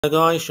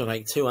Hello guys, Sean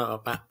 82 out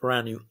of back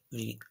brand new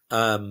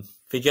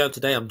video.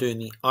 Today I'm doing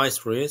the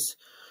Ice Warriors.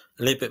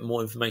 A little bit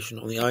more information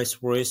on the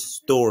Ice Warriors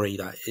story,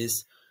 that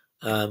is.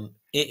 It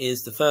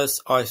is the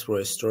first Ice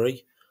Warriors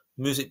story.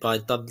 Music by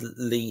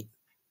Dudley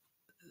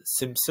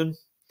Simpson.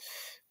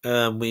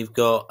 We've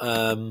got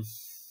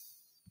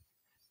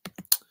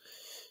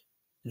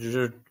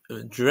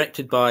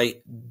directed by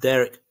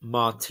Derek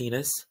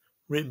Martinez.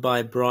 Written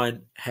by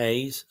Brian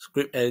Hayes.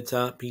 Script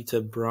editor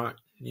Peter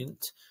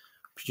Bryant.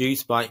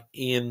 Produced by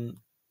Ian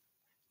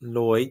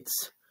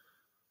Lloyds.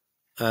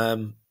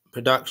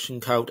 Production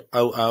code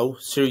 00,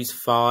 Series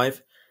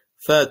 5,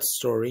 third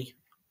story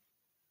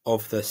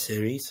of the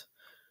series.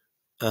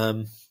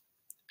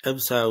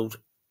 Episode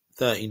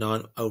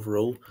 39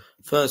 overall.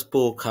 First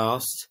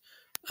broadcast,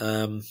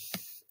 11th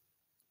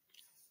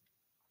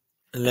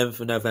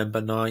of November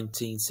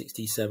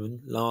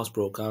 1967. Last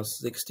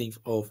broadcast, 16th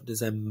of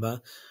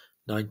December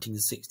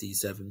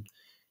 1967.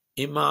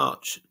 In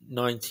March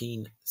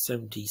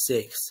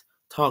 1976,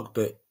 Target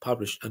Book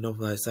published a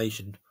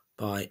novelization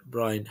by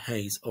Brian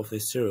Hayes of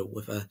this serial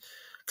with a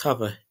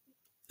cover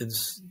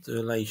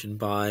installation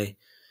by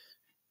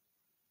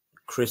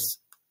Chris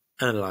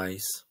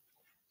Analyze.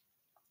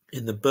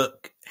 In the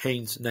book,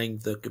 Hayes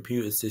named the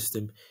computer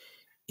system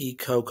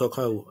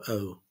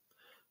EcoCoco.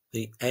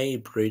 The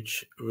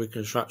A-Bridge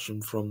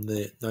reconstruction from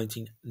the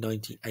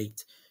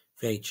 1998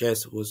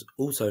 VHS was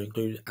also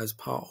included as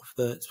part of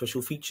the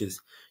special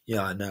features.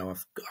 Yeah, I know,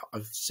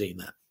 I've seen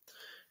that.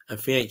 A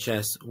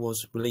VHS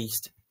was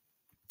released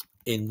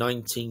in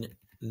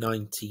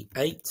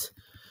 1998,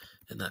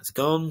 and that's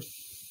gone.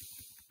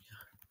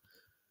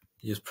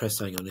 You just press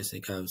something on this,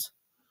 it goes.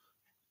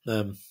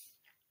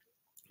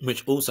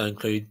 Which also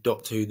include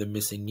Doctor Who: The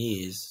Missing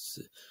Years.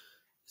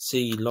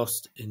 See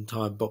Lost in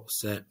Time box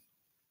set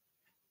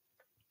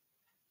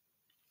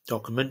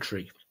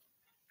documentary.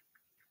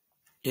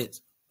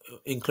 It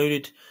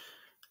included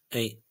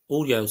a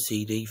audio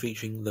CD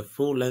featuring the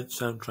full-length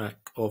soundtrack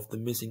of the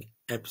missing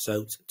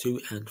episodes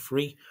 2 and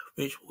 3,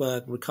 which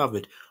were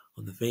recovered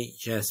on the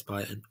VHS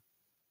by an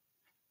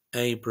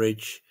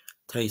A-Bridge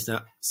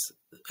Telesnaps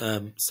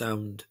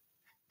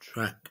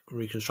soundtrack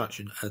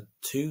reconstruction. A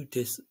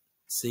 2-disc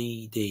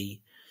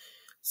CD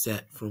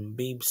set from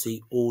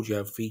BBC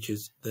Audio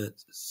features the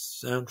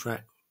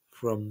soundtrack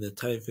from the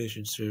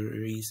television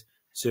series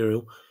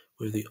Serial,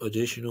 with the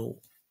additional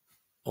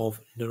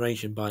of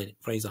narration by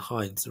Fraser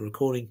Hines. The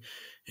recording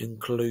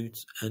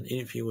includes an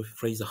interview with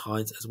Fraser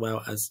Hines as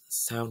well as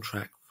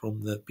soundtrack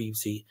from the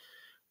BBC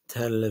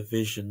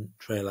television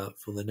trailer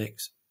for the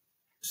next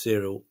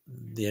serial,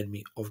 The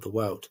Enemy of the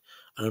World.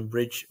 An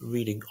abridged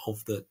reading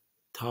of the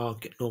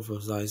Target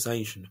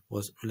novelization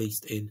was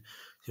released in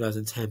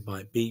 2010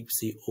 by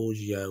BBC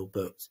Audio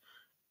Books,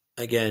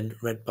 again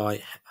read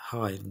by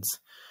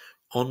Hines.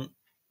 On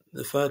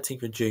the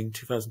 13th of June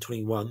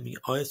 2021, the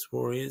Ice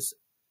Warriors,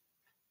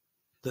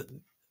 the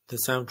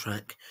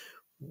soundtrack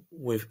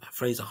with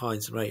Fraser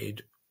Hines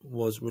narrated,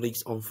 was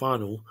released on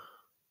vinyl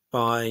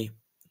by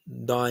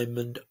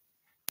Demon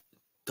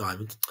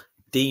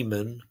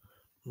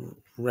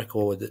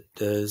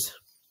Recorders.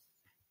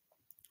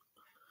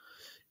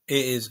 It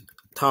is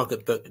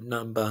Target Book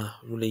number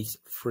release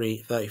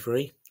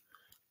 333.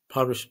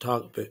 Published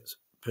Target Book's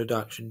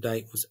production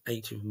date was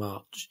 8th of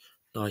March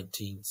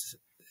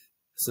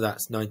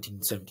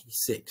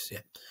 1976.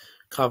 Yeah.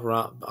 Cover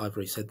up, I've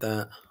already said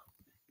that.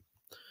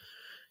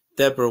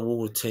 Deborah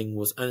Walting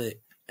was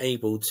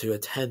unable to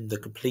attend the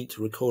complete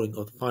recording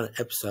of the final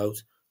episode.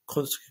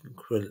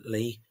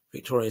 Consequently,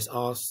 Victoria is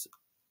asked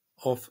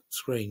off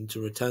screen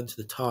to return to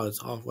the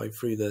TARDIS halfway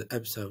through the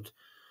episode.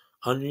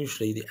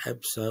 Unusually, the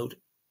episode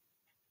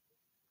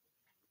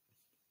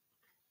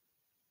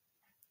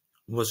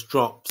was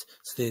dropped,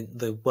 so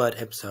the word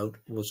episode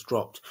was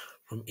dropped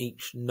from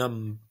each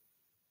number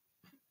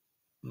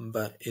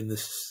in the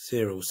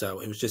serial, so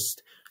it was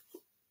just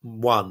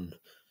 1,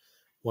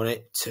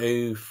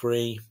 2,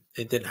 3.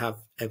 It didn't have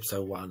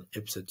episode 1,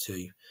 episode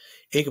 2.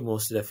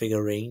 Igamos did a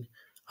figurine,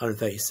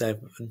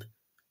 137.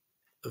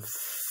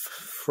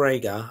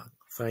 Frege,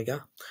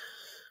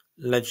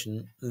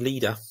 legend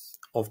leader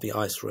of the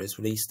Ice Warriors,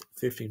 released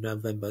 15th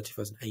November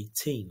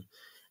 2018.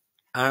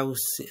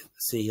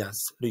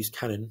 LCS Loose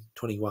Cannon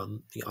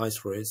 21, The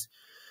Ice Warriors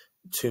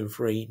 2 and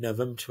 3,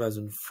 November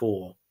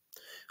 2004.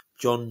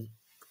 John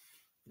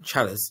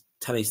Chalice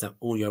Telesnap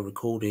audio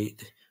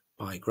recorded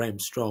by Graham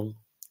Strong.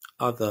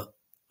 Other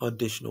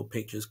additional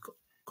pictures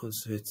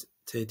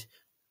consisted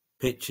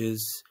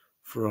pictures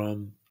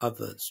from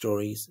other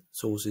stories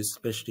sources,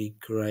 specially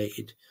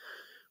created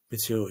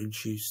material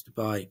introduced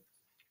by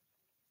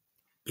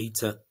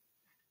Peter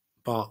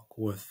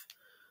Barkworth.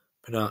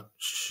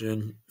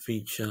 Production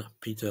feature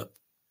Peter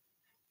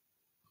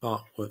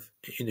Barkworth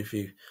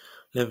interview.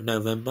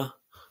 11th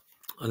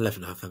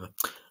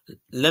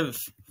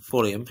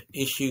volume,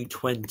 issue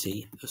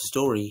 20, the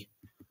story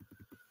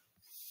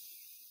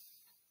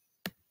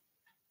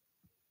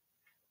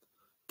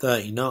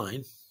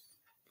 39.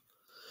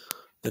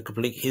 The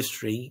complete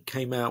history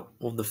came out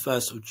on the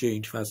 1st of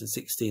June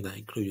 2016. That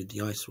included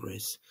the Ice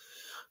Warriors.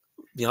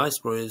 the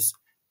Ice Warriors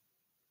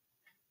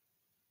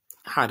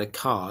had a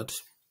card,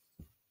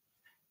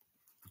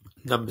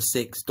 number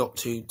 6,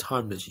 Doctor Who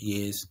Timeless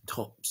Years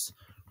Tops,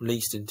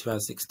 released in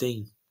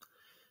 2016.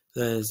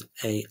 There's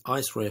a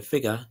Ice Warrior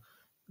figure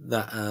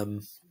that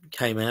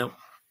came out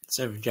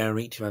 7th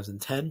January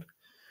 2010.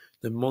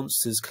 The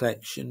Monsters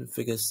Collection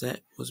figure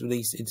set was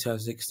released in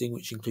 2016,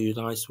 which included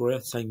Ice Warrior,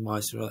 same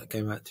Ice Warrior that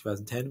came out in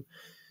 2010,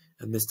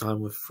 and this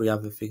time with 3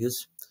 other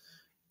figures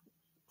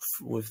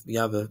with the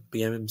other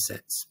BMM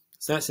sets.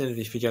 So that's the end of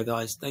this video,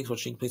 guys. Thanks for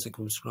watching. Please like,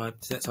 comment, subscribe.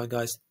 See you next time,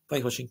 guys.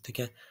 Thanks for watching. Take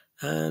care,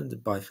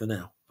 and bye for now.